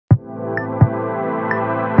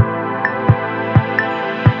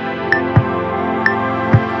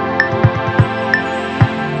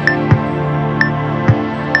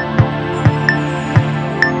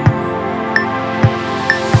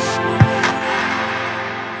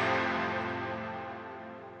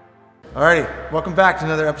Alrighty, welcome back to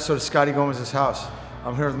another episode of Scotty Gomez's house.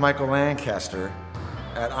 I'm here with Micah Lancaster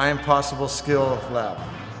at I Am Possible Skill Lab,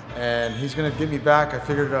 and he's gonna get me back. I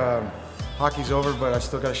figured hockey's over, but I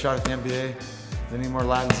still got a shot at the NBA. They need more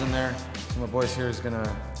Latins in there. So my boys here is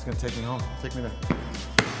gonna take me home. Take me there.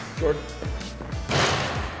 Jordan.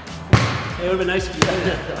 It would have been nice if you did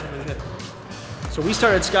that. So we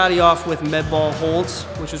started Scotty off with med ball holds,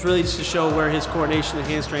 which is really just to show where his coordination and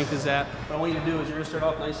hand strength is at. What I want you to do is you're going to start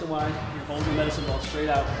off nice and wide. You're holding your medicine ball straight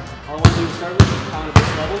out. All I want you to start with is pound at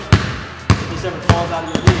this level. If this ever falls out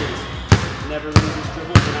of your hands, never lose this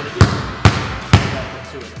dribble, but not again.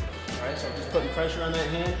 Back to it. All right, so just putting pressure on that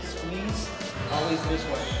hand, squeeze, always this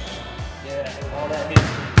way. Yeah, all that hand.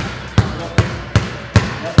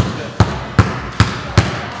 That's good.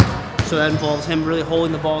 So that involves him really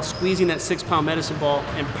holding the ball, squeezing that 6-pound medicine ball,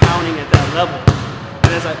 and pounding at that level.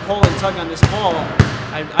 And as I pull and tug on this ball,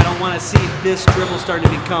 I don't want to see this dribble start to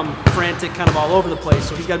become frantic, kind of all over the place.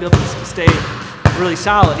 So he's got to be able to stay really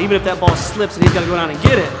solid. Even if that ball slips and he's got to go down and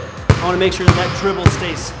get it, I want to make sure that dribble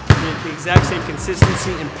stays the exact same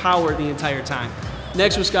consistency and power the entire time.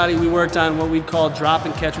 Next with Scotty, we worked on what we'd call drop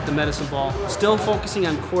and catch with the medicine ball. Still focusing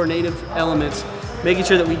on coordinative elements, making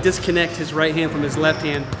sure that we disconnect his right hand from his left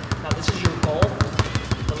hand. Now this is your goal,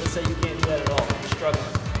 but let's say you can't do that at all. You're struggling.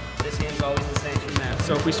 This hand's always the same from that.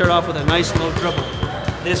 So if we start off with a nice low dribble,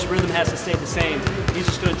 this rhythm has to stay the same. He's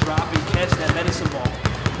just going to drop and catch that medicine ball.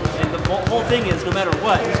 And the whole thing is, no matter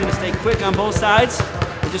what, he's going to stay quick on both sides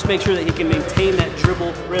and just make sure that he can maintain that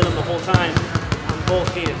dribble rhythm the whole time on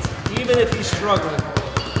both hands. Even if he's struggling,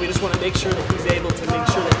 we just want to make sure that he's able to make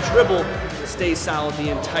sure that dribble stays solid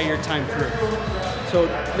the entire time through. So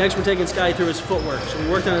next we're taking Scotty through his footwork. So we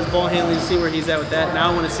worked on his ball handling to see where he's at with that. Now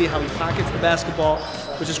I want to see how he pockets the basketball,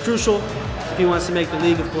 which is crucial if he wants to make the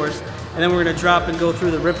league, of course. And then we're going to drop and go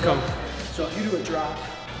through the rip cone. So if you do a drop,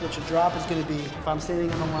 what your drop is going to be, if I'm standing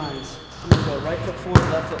on the lines, I'm going to go right foot forward,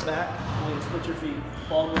 left foot back, and you're going to split your feet,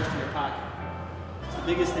 ball goes to your pocket. So the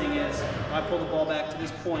biggest thing is, if I pull the ball back to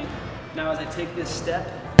this point, now as I take this step,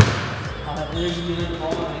 I'll have energy behind the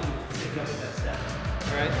ball and I can take up with that step.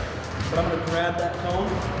 All right? But I'm going to grab that cone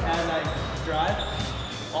as I drive.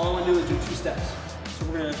 All I want to do is do 2 steps. So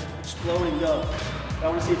we're going to explode and go. But I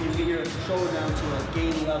want to see if you can get your shoulder down to a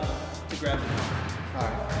game level to grab the cone.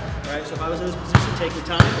 All right, so if I was in this position, take your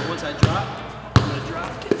time, but once I drop, I'm going to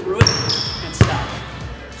drop, get through it, and stop.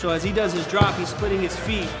 So as he does his drop, he's splitting his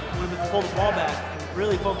feet. I'm going to pull the ball back and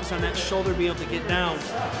really focus on that shoulder being able to get down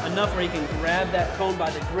enough where he can grab that cone by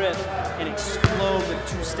the grip and explode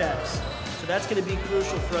with 2 steps. So that's going to be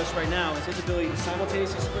crucial for us right now, is his ability to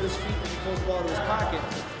simultaneously split his feet as he pulls the ball to his pocket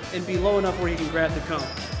and be low enough where he can grab the cone.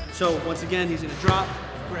 So once again, he's going to drop,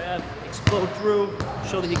 grab, explode through,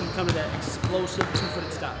 show that he can come to that explosive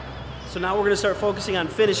 2-footed stop. So now we're going to start focusing on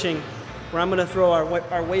finishing, where I'm going to throw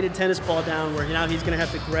our weighted tennis ball down, where now he's going to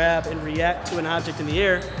have to grab and react to an object in the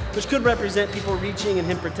air, which could represent people reaching and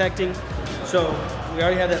him protecting. So we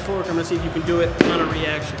already have that footwork. I'm going to see if you can do it on a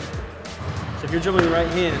reaction. So if you're dribbling the right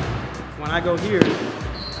hand, when I go here,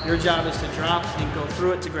 your job is to drop and go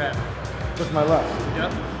through it to grab it. With my left.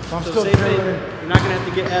 Yep. So I'm so still same thing. dribbling. You're not going to have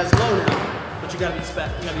to get as low now, but you got to be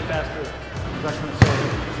fast through it.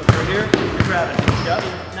 So for here, you're grabbing it. Yep.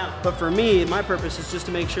 Now, but for me, my purpose is just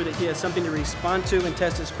to make sure that he has something to respond to and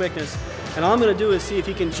test his quickness. And all I'm going to do is see if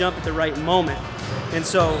he can jump at the right moment. And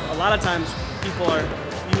so a lot of times people are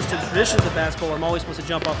used to traditions of basketball where I'm always supposed to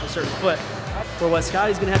jump off a certain foot. Where what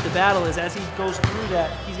Scotty's going to have to battle is, as he goes through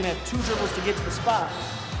that, he's going to have 2 dribbles to get to the spot.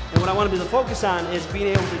 And what I want to be able to focus on is being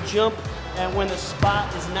able to jump at when the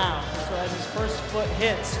spot is now. So as his first foot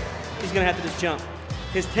hits, he's going to have to just jump.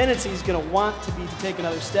 His tendency is going to want to be to take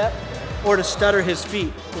another step or to stutter his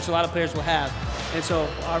feet, which a lot of players will have. And so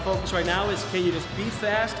our focus right now is, can you just be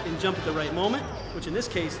fast and jump at the right moment, which in this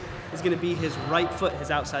case is going to be his right foot, his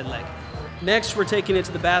outside leg. Next, we're taking it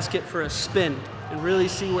to the basket for a spin and really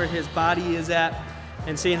see where his body is at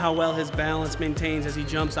and seeing how well his balance maintains as he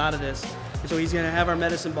jumps out of this. And so he's going to have our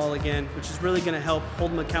medicine ball again, which is really going to help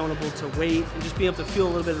hold him accountable to weight and just be able to feel a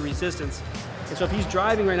little bit of resistance. And so if he's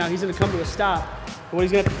driving right now, he's going to come to a stop. And what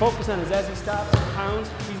he's going to have to focus on is, as he stops and pounds,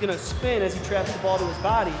 he's going to spin as he traps the ball to his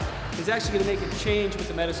body. He's actually going to make a change with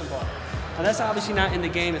the medicine ball. Now that's obviously not in the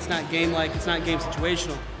game. It's not game-like. It's not game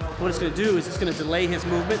situational. What it's going to do is it's going to delay his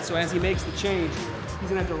movement. So as he makes the change, he's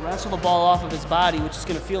going to have to wrestle the ball off of his body, which is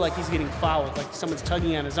going to feel like he's getting fouled, like someone's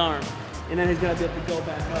tugging on his arm. And then he's going to be able to go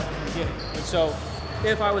back up and get it. And so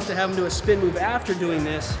if I was to have him do a spin move after doing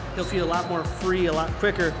this, he'll feel a lot more free, a lot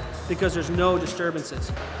quicker, because there's no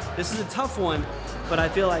disturbances. This is a tough one, but I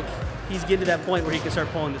feel like he's getting to that point where he can start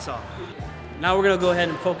pulling this off. Now we're gonna go ahead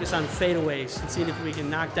and focus on fadeaways and see if we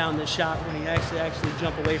can knock down this shot when he actually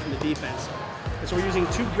jump away from the defense. And so we're using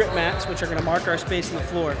 2 grip mats, which are gonna mark our space in the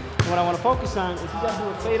floor. And what I wanna focus on is he got to do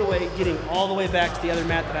a fadeaway, getting all the way back to the other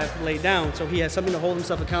mat that I've laid down, so he has something to hold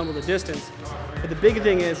himself accountable to distance. But the big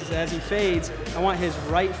thing is as he fades, I want his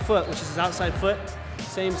right foot, which is his outside foot,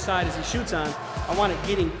 same side as he shoots on, I want it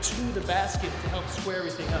getting to the basket to help square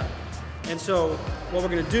everything up. And so what we're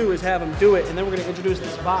gonna do is have him do it, and then we're gonna introduce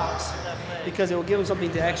this box because it will give him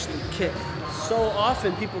something to actually kick. So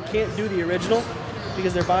often people can't do the original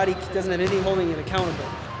because their body doesn't have anything holding it accountable.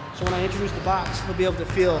 So when I introduce the box, he'll be able to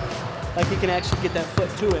feel like he can actually get that foot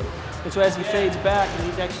to it. And so as he fades back and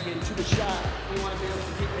he's actually getting to the shot, we want to be able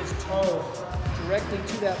to get his toe directly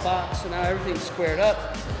to that box. So now everything's squared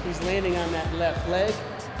up. He's landing on that left leg,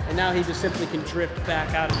 and now he just simply can drift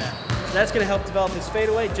back out of that. So that's going to help develop his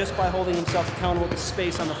fadeaway just by holding himself accountable to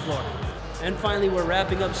space on the floor. And finally, we're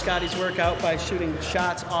wrapping up Scotty's workout by shooting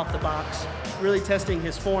shots off the box, really testing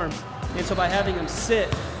his form. And so by having him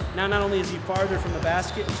sit, now not only is he farther from the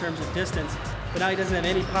basket in terms of distance, but now he doesn't have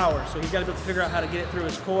any power. So he's got to be able to figure out how to get it through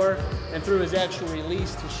his core and through his actual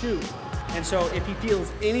release to shoot. And so if he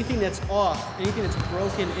feels anything that's off, anything that's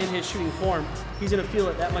broken in his shooting form, he's going to feel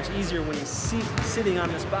it that much easier when he's sitting on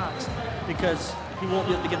this box because he won't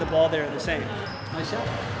be able to get the ball there the same. Nice shot.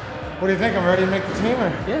 What do you think? I'm ready to make the team? Or?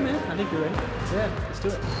 Yeah, man. I think you're ready. Yeah, let's do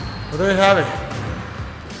it. Well, there you have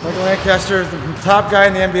it. Micah Lancaster, the top guy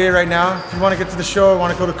in the NBA right now. If you want to get to the show,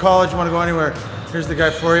 want to go to college, you want to go anywhere, here's the guy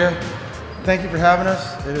for you. Thank you for having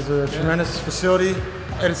us. It is a tremendous facility.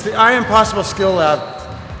 And it's the I Am Possible Skill Lab.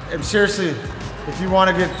 And seriously, if you want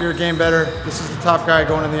to get your game better, this is the top guy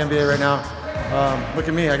going in the NBA right now. Look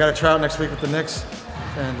at me. I got a tryout next week with the Knicks.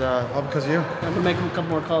 And all because of you. I'm going to make a couple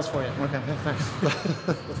more calls for you. Okay,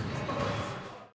 thanks.